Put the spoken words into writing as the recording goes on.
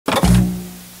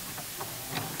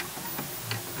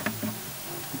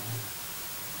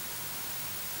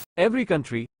Every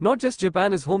country, not just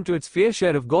Japan, is home to its fair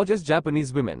share of gorgeous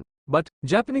Japanese women. But,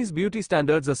 Japanese beauty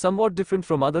standards are somewhat different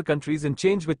from other countries and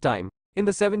change with time. In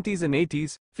the 70s and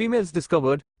 80s, females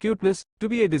discovered cuteness to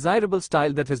be a desirable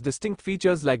style that has distinct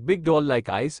features like big doll-like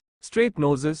eyes, straight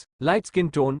noses, light skin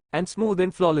tone, and smooth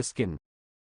and flawless skin.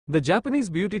 The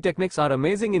Japanese beauty techniques are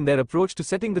amazing in their approach to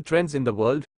setting the trends in the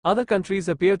world. Other countries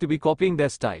appear to be copying their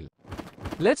style.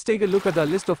 Let's take a look at our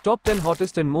list of top 10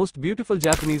 hottest and most beautiful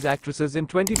Japanese actresses in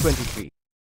 2023.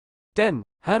 10.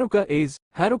 Haruka Ayase.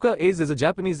 Haruka Ayase is a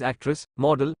Japanese actress,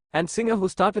 model, and singer who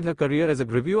started her career as a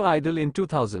gravure idol in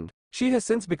 2000. She has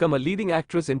since become a leading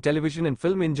actress in television and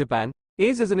film in Japan.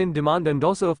 Ayase is an in-demand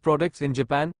endorser of products in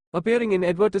Japan, appearing in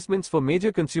advertisements for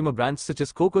major consumer brands such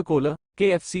as Coca-Cola,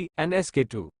 KFC, and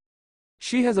SK2.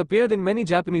 She has appeared in many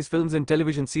Japanese films and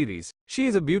television series. She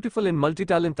is a beautiful and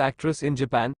multi-talent actress in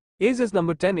Japan. Ayase is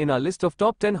number 10 in our list of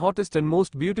top 10 hottest and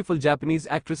most beautiful Japanese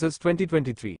actresses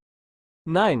 2023.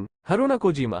 9. Haruna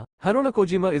Kojima. Haruna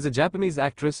Kojima is a Japanese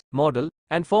actress, model,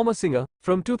 and former singer.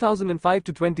 From 2005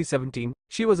 to 2017,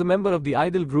 she was a member of the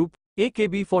idol group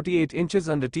AKB48 Inches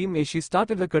under Team A. She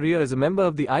started her career as a member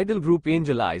of the idol group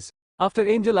Angel Eyes. After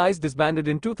Angel Eyes disbanded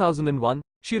in 2001,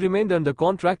 she remained under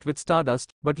contract with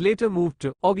Stardust, but later moved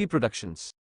to Augie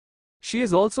Productions. She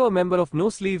is also a member of No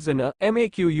Sleeves and a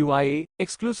MAQUIA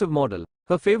exclusive model.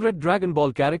 Her favorite Dragon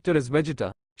Ball character is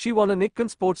Vegeta. She won a Nikkon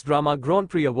Sports Drama Grand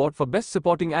Prix Award for Best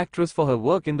Supporting Actress for her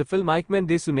work in the film Ikemen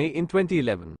Desune in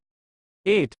 2011.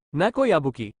 8. Nako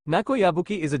Yabuki. Nako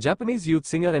Yabuki is a Japanese youth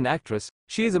singer and actress.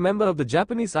 She is a member of the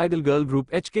Japanese idol girl group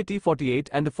HKT48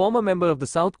 and a former member of the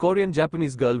South Korean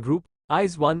Japanese girl group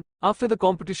IZ*ONE, after the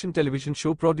competition television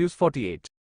show Produce 48.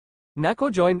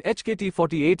 Nako joined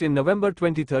HKT48 in November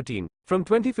 2013. From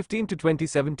 2015 to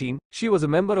 2017, she was a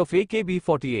member of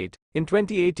AKB48. In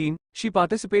 2018, she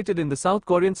participated in the South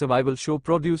Korean survival show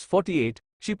Produce 48.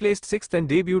 She placed 6th and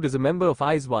debuted as a member of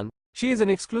IZ*ONE. She is an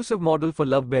exclusive model for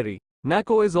Loveberry.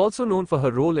 Nako is also known for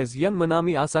her role as young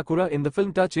Manami Asakura in the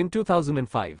film Touch in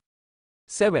 2005.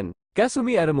 7.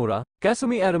 Kasumi Arimura.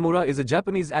 Kasumi Arimura is a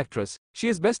Japanese actress. She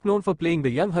is best known for playing the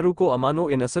young Haruko Amano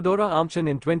in Asadora Amchan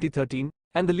in 2013,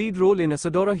 and the lead role in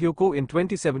Asadora Hyoko in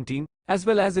 2017, as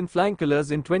well as in Flying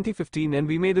Colors in 2015 and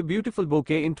We Made a Beautiful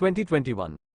Bouquet in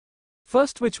 2021.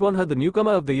 First, which won her the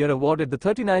Newcomer of the Year award at the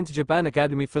 39th Japan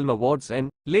Academy Film Awards and,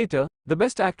 later, the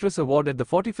Best Actress award at the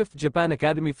 45th Japan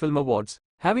Academy Film Awards.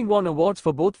 Having won awards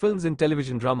for both films and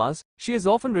television dramas, she is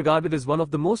often regarded as one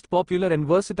of the most popular and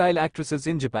versatile actresses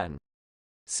in Japan.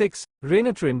 6.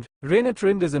 Reina Triendl. Reina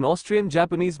Triendl is an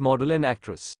Austrian-Japanese model and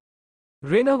actress.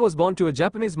 Reina was born to a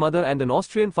Japanese mother and an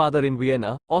Austrian father in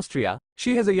Vienna, Austria.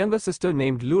 She has a younger sister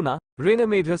named Luna. Reina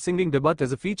made her singing debut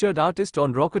as a featured artist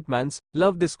on Rocketman's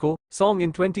Love Disco song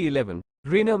in 2011.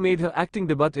 Reina made her acting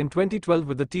debut in 2012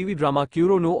 with the TV drama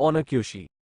Kuro no Onna Kyoshi.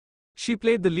 She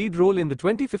played the lead role in the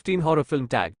 2015 horror film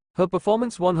Tag. Her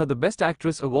performance won her the Best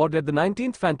Actress award at the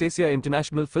 19th Fantasia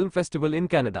International Film Festival in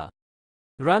Canada.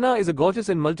 Rana is a gorgeous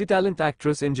and multi-talent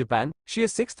actress in Japan. She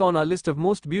is 6th on our list of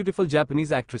most beautiful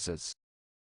Japanese actresses.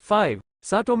 5.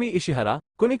 Satomi Ishihara.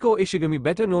 Kuniko Ishigami,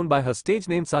 better known by her stage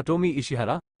name Satomi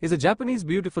Ishihara, is a Japanese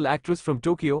beautiful actress from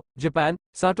Tokyo, Japan.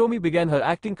 Satomi began her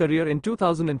acting career in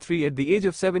 2003 at the age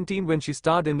of 17 when she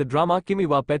starred in the drama Kimi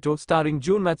wa Petto starring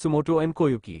Jun Matsumoto and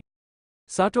Koyuki.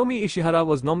 Satomi Ishihara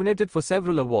was nominated for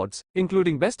several awards,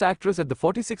 including Best Actress at the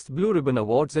 46th Blue Ribbon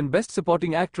Awards and Best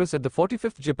Supporting Actress at the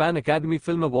 45th Japan Academy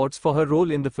Film Awards for her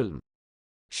role in the film.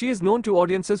 She is known to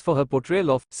audiences for her portrayal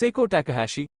of Seiko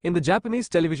Takahashi in the Japanese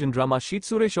television drama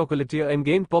Shitsure Chocolatier and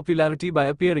gained popularity by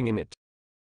appearing in it.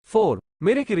 4.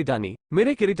 Mirei Kiritani.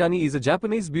 Mirei Kiritani is a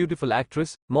Japanese beautiful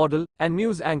actress, model, and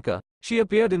news anchor. She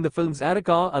appeared in the films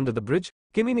Arakawa Under the Bridge,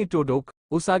 Kimi ni Todoke,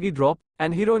 Usagi Drop,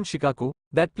 and Heroine Shikaku,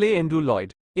 that play Endu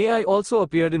Lloyd. AI also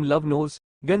appeared in Love Knows,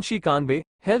 Gunshi Kanbei,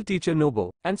 Hell Teacher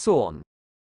Nobo, and so on.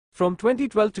 From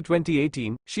 2012 to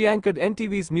 2018, she anchored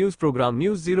NTV's news program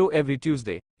News Zero every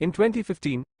Tuesday. In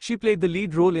 2015, she played the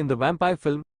lead role in the vampire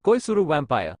film, Koisuru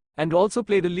Vampire, and also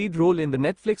played a lead role in the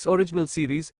Netflix original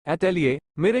series, Atelier.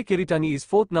 Mirei Kiritani is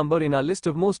 4th number in our list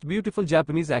of most beautiful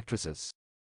Japanese actresses.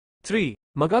 3.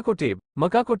 Mikako Tabe.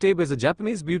 Mikako Tabe is a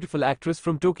Japanese beautiful actress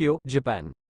from Tokyo,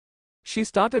 Japan. She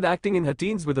started acting in her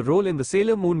teens with a role in the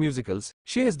Sailor Moon musicals.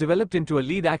 She has developed into a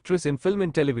lead actress in film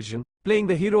and television, playing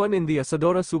the heroine in the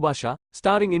Asadora Tsubasa,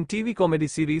 starring in TV comedy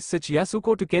series such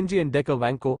Yasuko to Kenji and Deka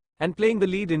Wanko, and playing the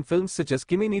lead in films such as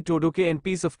Kimi ni Todoke and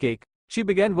Piece of Cake. She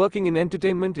began working in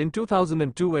entertainment in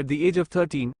 2002 at the age of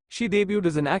 13. She debuted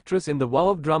as an actress in the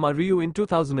WoW drama Ryu in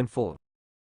 2004.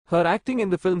 Her acting in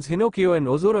the films Hinokio and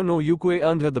Ozora no Yukue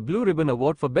earned her the Blue Ribbon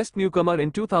Award for Best Newcomer in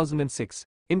 2006.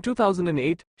 In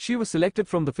 2008, she was selected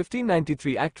from the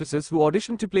 1593 actresses who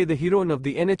auditioned to play the heroine of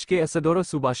the NHK Asadora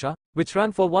Tsubasa, which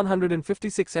ran for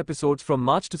 156 episodes from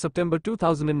March to September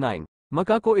 2009.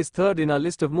 Mikako is third in our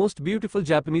list of most beautiful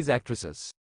Japanese actresses.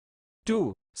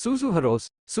 2. Suzu Hirose.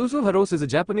 Suzu Hirose is a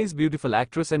Japanese beautiful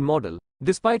actress and model.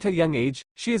 Despite her young age,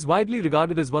 she is widely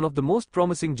regarded as one of the most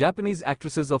promising Japanese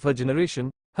actresses of her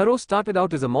generation. Hirose started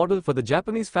out as a model for the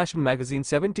Japanese fashion magazine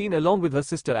 17 along with her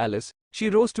sister Alice. She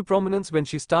rose to prominence when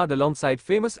she starred alongside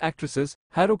famous actresses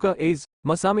Haruka Ayase,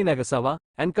 Masami Nagasawa,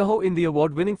 and Kaho in the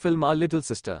award-winning film Our Little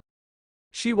Sister.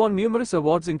 She won numerous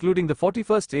awards including the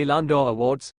 41st Elan d'Or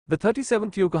Awards, the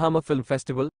 37th Yokohama Film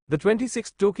Festival, the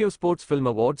 26th Tokyo Sports Film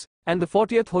Awards, and the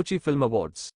 40th Hochi Film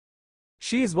Awards.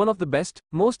 She is one of the best,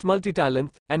 most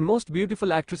multi-talent, and most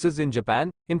beautiful actresses in Japan.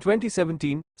 In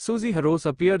 2017, Suzu Hirose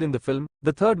appeared in the film,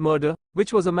 The Third Murder,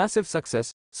 which was a massive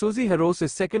success. Suzu Hirose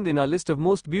is second in our list of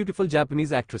most beautiful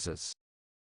Japanese actresses.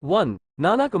 1.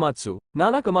 Nana Komatsu.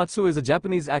 Nana Komatsu is a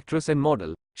Japanese actress and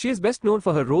model. She is best known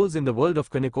for her roles in The World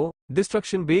of Kaneko,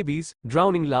 Destruction Babies,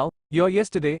 Drowning Love, Your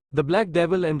Yesterday, The Black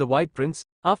Devil and the White Prince,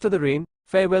 After the Rain,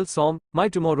 Farewell Song, My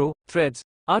Tomorrow, Threads,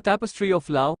 Our Tapestry of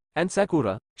Love, and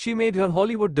Sakura. She made her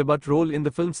Hollywood debut role in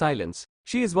the film Silence.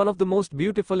 She is one of the most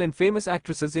beautiful and famous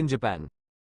actresses in Japan.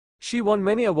 She won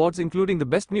many awards including the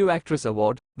Best New Actress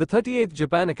Award, the 38th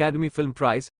Japan Academy Film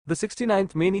Prize, the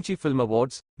 69th Mainichi Film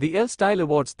Awards, the Elle Style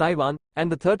Awards Taiwan,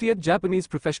 and the 30th Japanese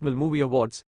Professional Movie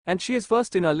Awards, and she is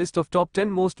first in our list of top 10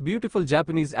 most beautiful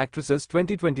Japanese actresses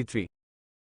 2023.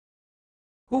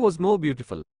 Who was more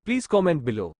beautiful? Please comment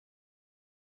below.